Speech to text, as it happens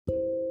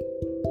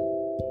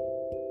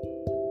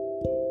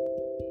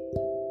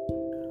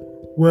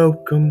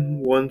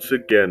Welcome once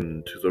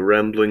again to the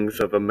ramblings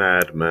of a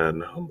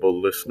madman,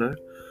 humble listener.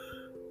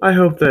 I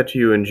hope that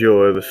you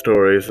enjoy the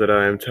stories that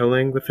I am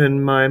telling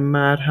within my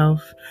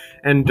madhouse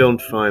and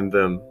don't find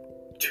them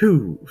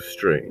too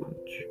strange.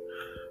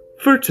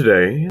 For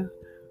today,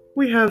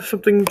 we have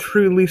something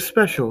truly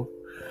special.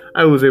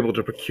 I was able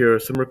to procure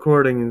some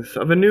recordings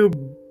of a new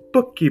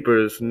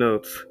Bookkeeper's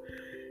notes.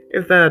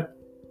 If that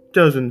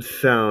doesn't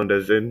sound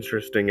as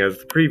interesting as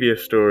the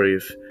previous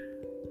stories,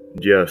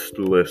 just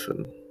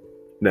listen.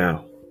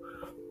 Now,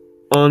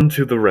 on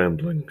to the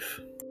ramblings.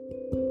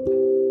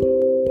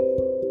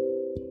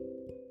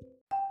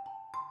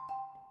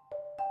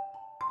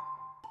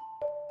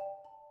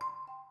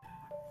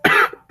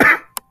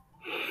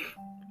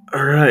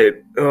 Alright.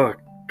 Oh,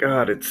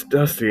 God, it's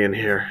dusty in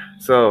here.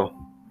 So,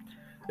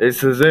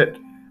 this is it.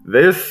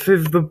 This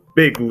is the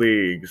big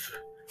leagues.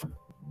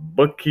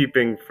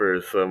 Bookkeeping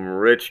for some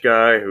rich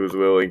guy who's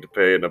willing to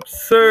pay an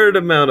absurd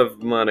amount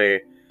of money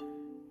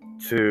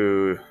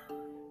to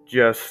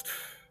just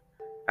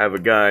have a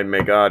guy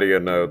make audio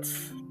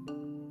notes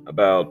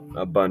about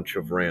a bunch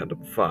of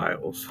random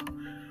files.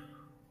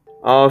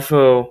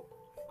 Also,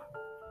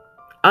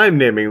 I'm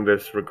naming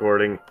this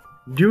recording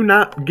Do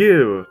Not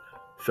Give,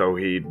 so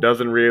he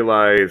doesn't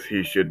realize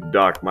he should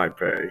dock my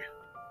pay.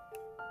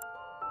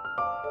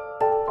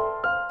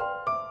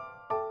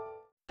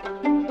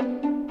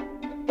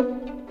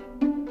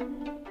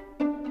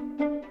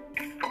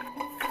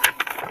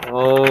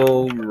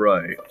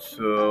 Alright,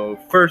 so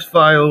first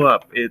file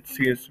up. It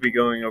seems to be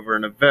going over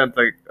an event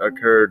that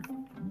occurred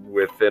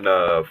within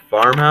a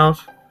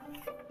farmhouse.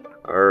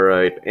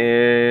 Alright,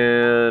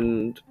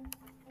 and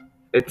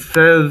it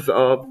says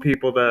all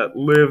people that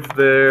lived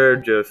there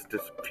just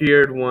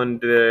disappeared one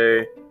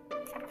day.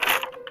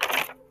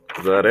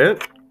 Is that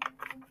it?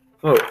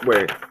 Oh,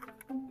 wait.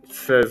 It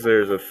says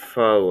there's a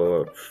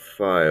follow-up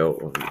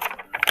file.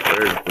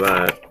 Where's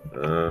that?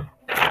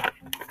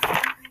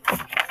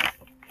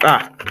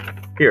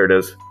 Here it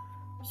is.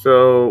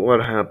 So, what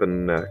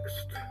happened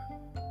next?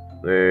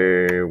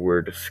 They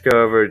were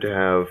discovered to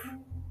have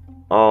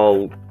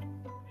all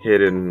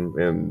hidden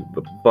in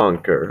the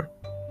bunker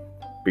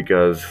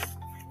because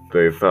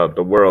they thought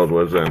the world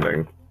was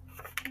ending.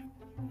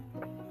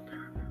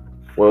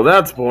 Well,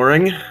 that's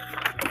boring.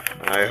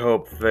 I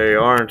hope they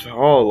aren't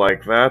all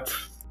like that.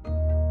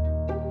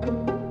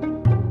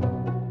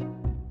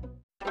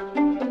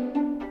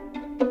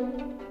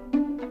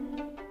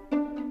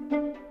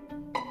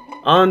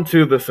 On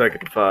to the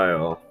second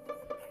file.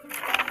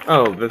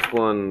 Oh, this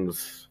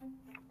one's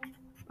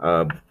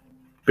a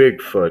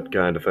Bigfoot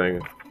kind of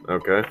thing.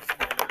 Okay.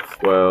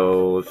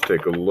 Well, let's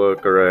take a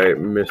look. Alright.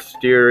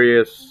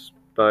 Mysterious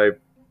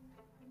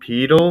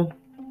bipedal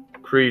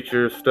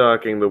creature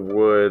stalking the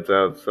woods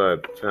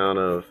outside the town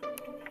of...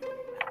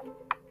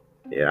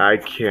 Yeah, I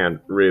can't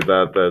read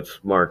that. That's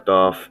marked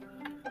off.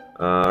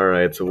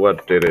 Alright, so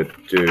what did it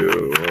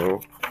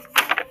do?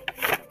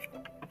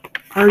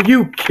 Are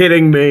you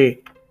kidding me?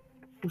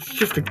 It's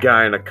just a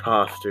guy in a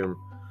costume.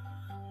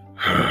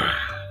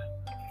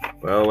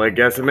 Well, I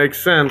guess it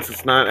makes sense.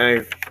 It's not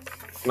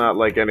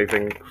like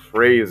anything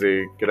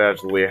crazy could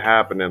actually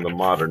happen in the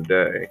modern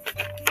day.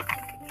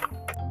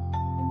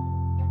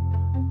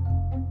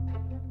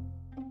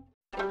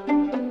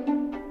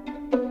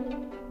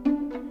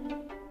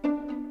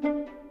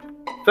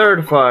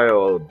 Third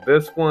file.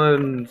 This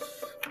one's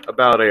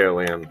about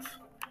aliens.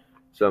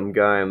 Some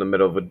guy in the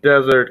middle of a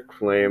desert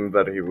claimed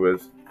that he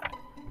was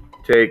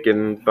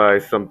taken by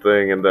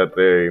something and that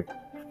they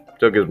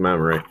took his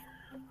memory.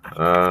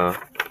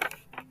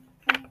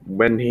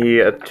 When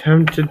he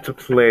attempted to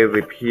play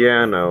the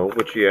piano,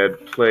 which he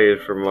had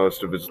played for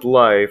most of his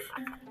life,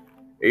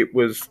 it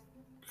was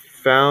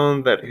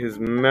found that his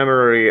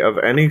memory of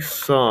any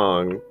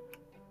song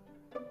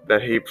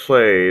that he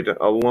played,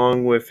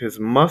 along with his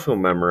muscle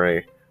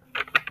memory,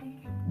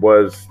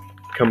 was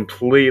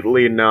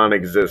completely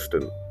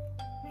non-existent.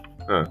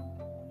 Huh.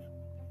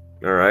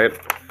 Alright.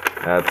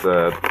 That's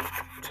a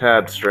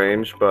tad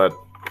strange, but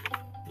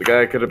the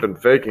guy could have been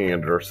faking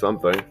it or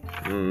something.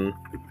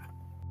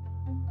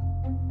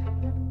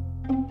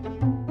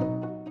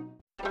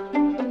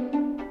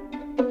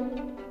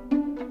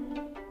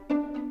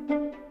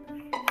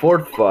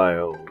 Fourth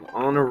file,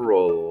 on a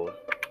roll.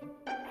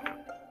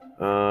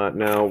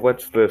 Now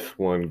what's this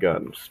one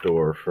got in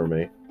store for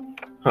me?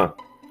 Huh.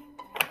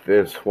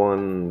 This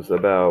one's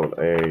about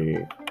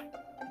a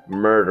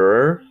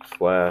murderer /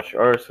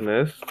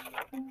 arsonist.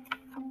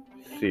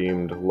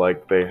 Seemed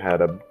like they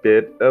had a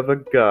bit of a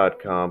god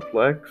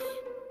complex,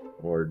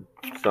 or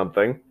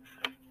something.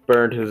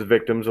 Burned his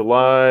victims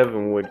alive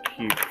and would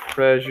keep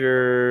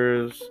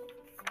treasures.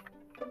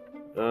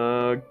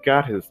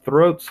 Got his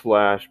throat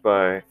slashed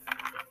by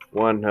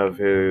one of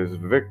his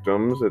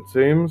victims, it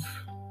seems,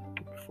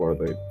 before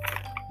they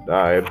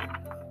died.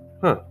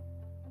 Huh.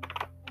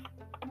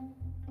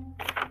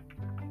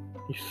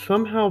 He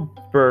somehow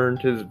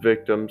burned his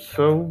victims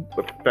so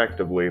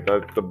effectively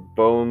that the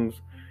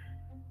bones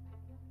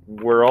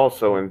were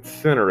also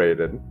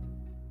incinerated.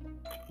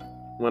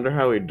 Wonder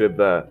how he did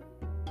that.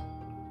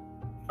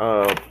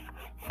 A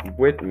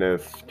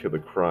witness to the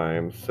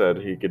crime said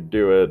he could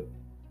do it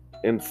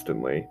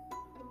instantly.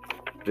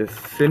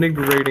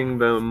 Disintegrating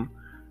them,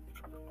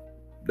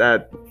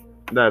 that's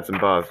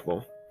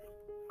impossible.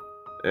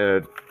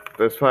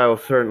 This file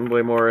is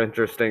certainly more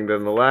interesting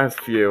than the last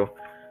few,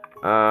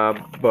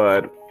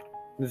 but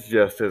this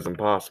just isn't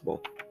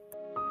possible.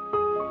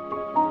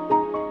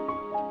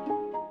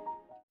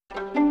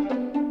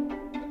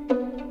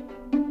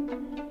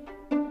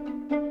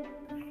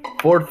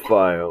 Fourth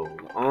file,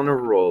 on a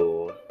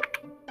roll.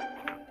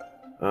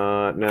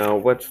 Now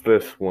what's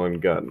this one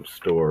got in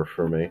store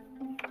for me?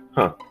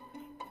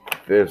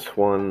 This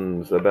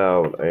one's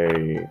about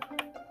a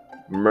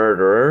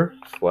murderer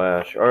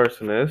slash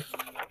arsonist.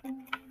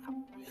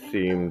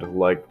 Seemed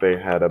like they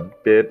had a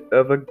bit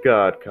of a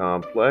god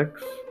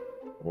complex,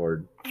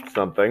 or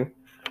something.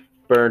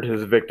 Burned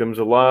his victims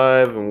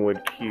alive and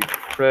would keep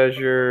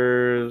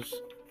treasures.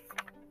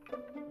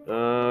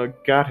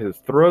 Got his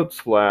throat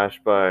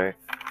slashed by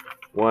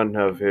one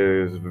of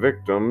his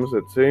victims,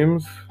 it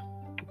seems,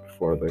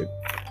 before they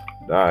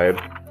died.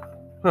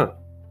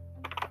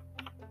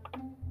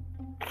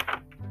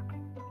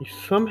 He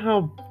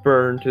somehow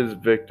burned his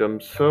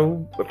victims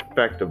so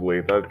effectively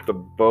that the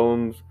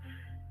bones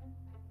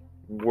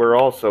were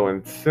also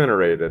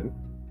incinerated.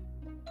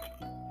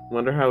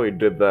 Wonder how he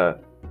did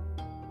that.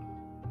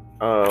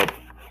 A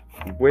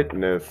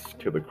witness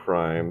to the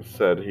crime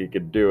said he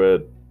could do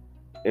it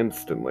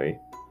instantly.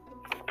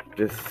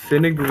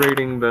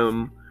 Disintegrating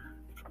them,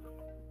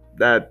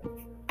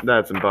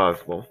 that's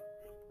impossible.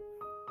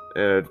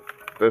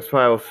 This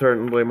file is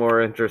certainly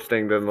more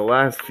interesting than the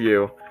last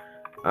few,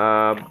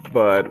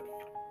 but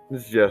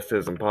this just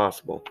isn't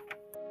possible.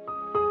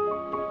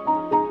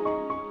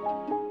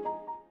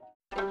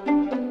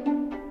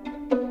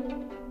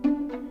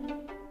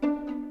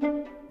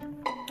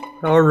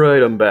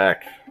 Alright, I'm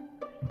back.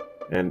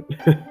 And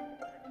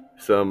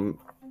some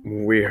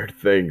weird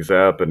things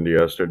happened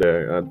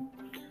yesterday. I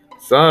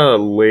saw a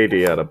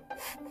lady at a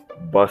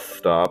bus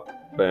stop,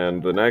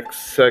 and the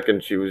next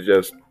second she was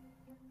just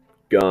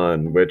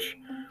gone, which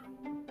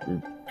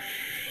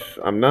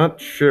I'm not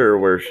sure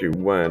where she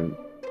went.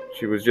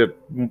 She was just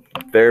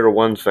there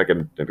 1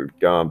 second and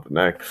gone the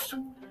next.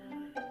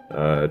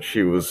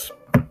 She was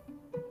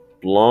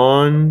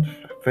blonde,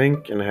 I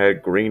think, and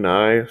had green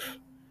eyes.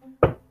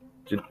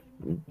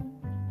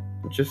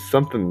 Just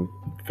something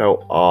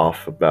felt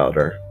off about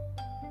her.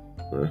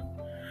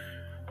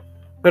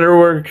 Better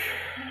work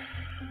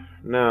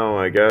now,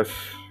 I guess.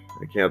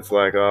 I can't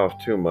slack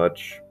off too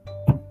much.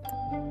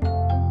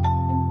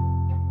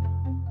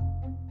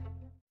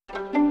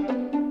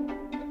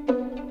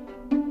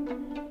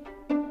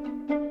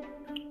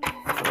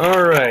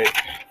 Alright,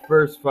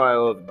 first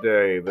file of the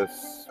day.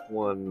 This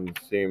one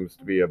seems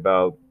to be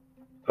about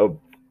a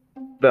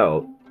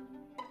belt.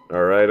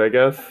 Alright, I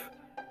guess.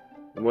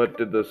 What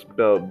did this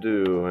belt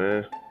do,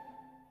 eh?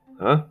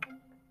 Huh?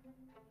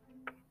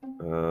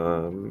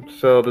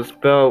 So this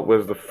belt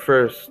was the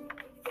first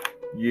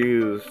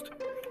used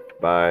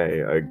by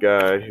a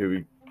guy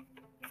who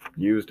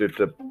used it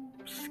to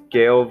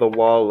scale the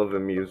wall of a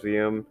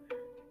museum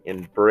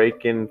and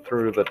break in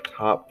through the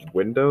top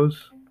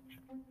windows.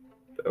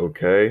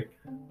 Okay.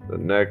 The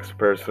next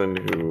person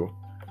who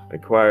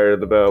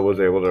acquired the belt was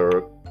able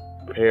to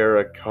repair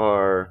a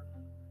car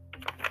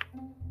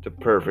to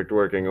perfect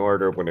working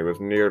order when it was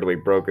nearly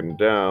broken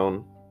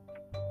down.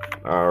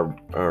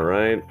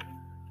 Alright.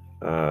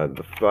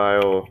 The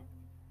file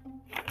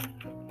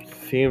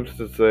seems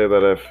to say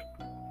that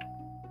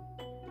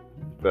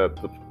that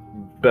the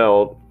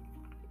belt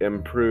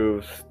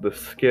improves the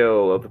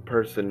skill of the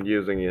person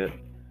using it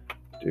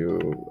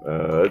to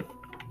a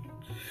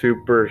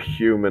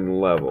superhuman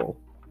level.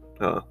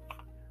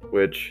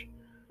 Which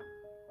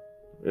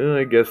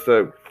I guess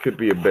that could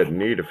be a bit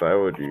neat if I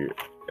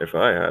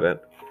had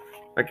it.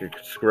 I could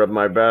scrub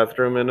my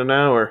bathroom in an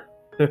hour.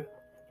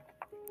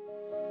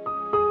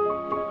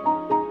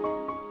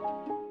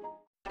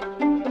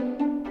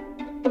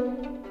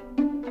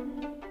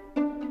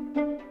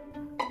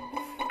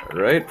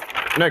 Alright,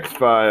 next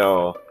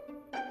file.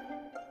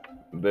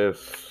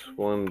 This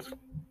one's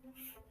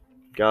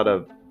got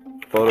a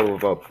photo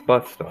of a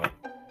bus stop.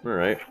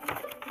 Alright.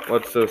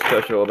 What's so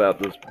special about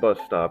this bus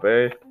stop,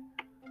 eh?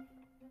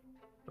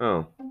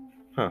 Oh.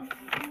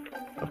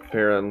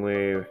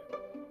 Apparently,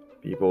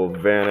 people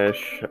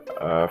vanish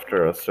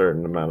after a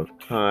certain amount of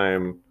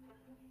time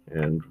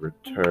and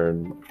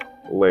return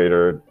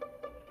later.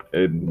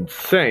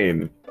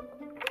 Insane.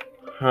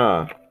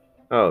 Oh,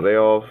 they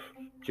all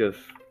just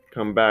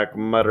come back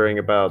muttering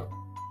about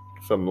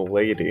some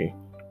lady.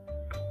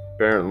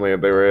 Apparently,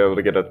 they were able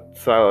to get a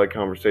solid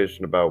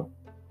conversation about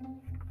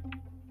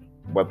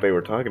what they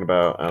were talking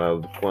about,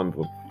 and one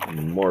of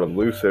the more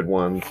lucid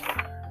ones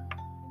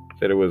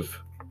said it was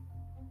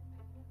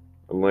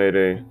a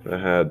lady that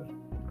had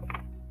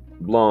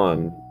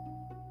blonde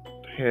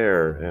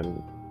hair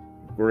and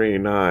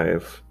green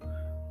eyes,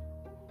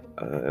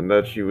 and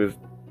that she was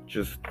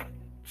just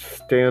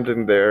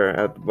standing there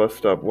at the bus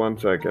stop 1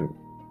 second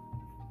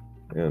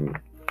and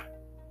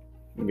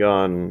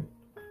gone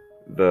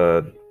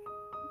the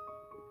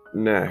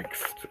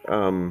next.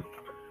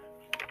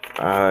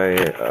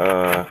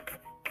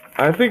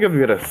 I think I'm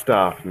gonna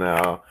stop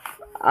now.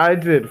 I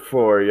did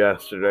 4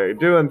 yesterday.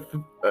 Doing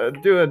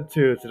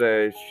 2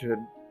 today should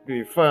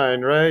be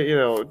fine, right?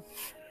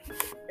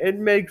 It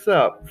makes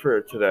up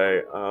for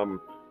today.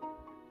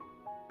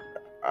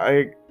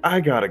 I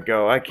gotta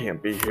go. I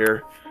can't be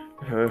here.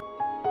 Uh,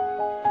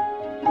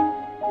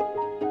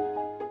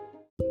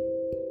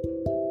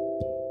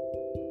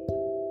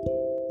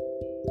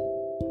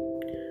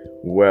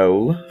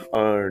 well,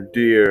 our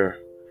dear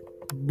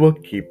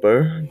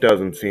bookkeeper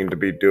doesn't seem to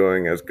be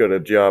doing as good a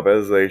job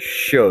as they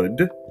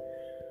should.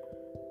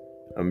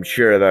 I'm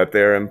sure that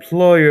their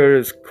employer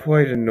is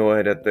quite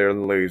annoyed at their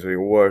lazy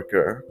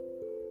worker.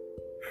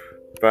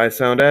 If I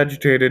sound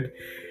agitated,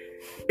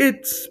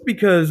 it's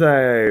because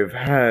I've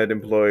had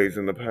employees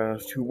in the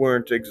past who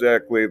weren't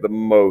exactly the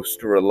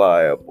most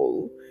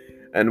reliable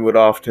and would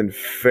often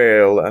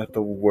fail at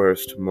the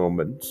worst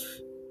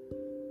moments.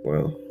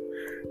 Well,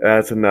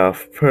 that's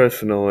enough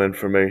personal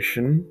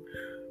information,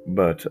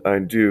 but I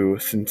do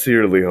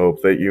sincerely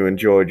hope that you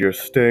enjoyed your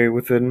stay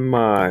within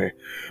my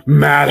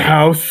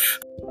madhouse.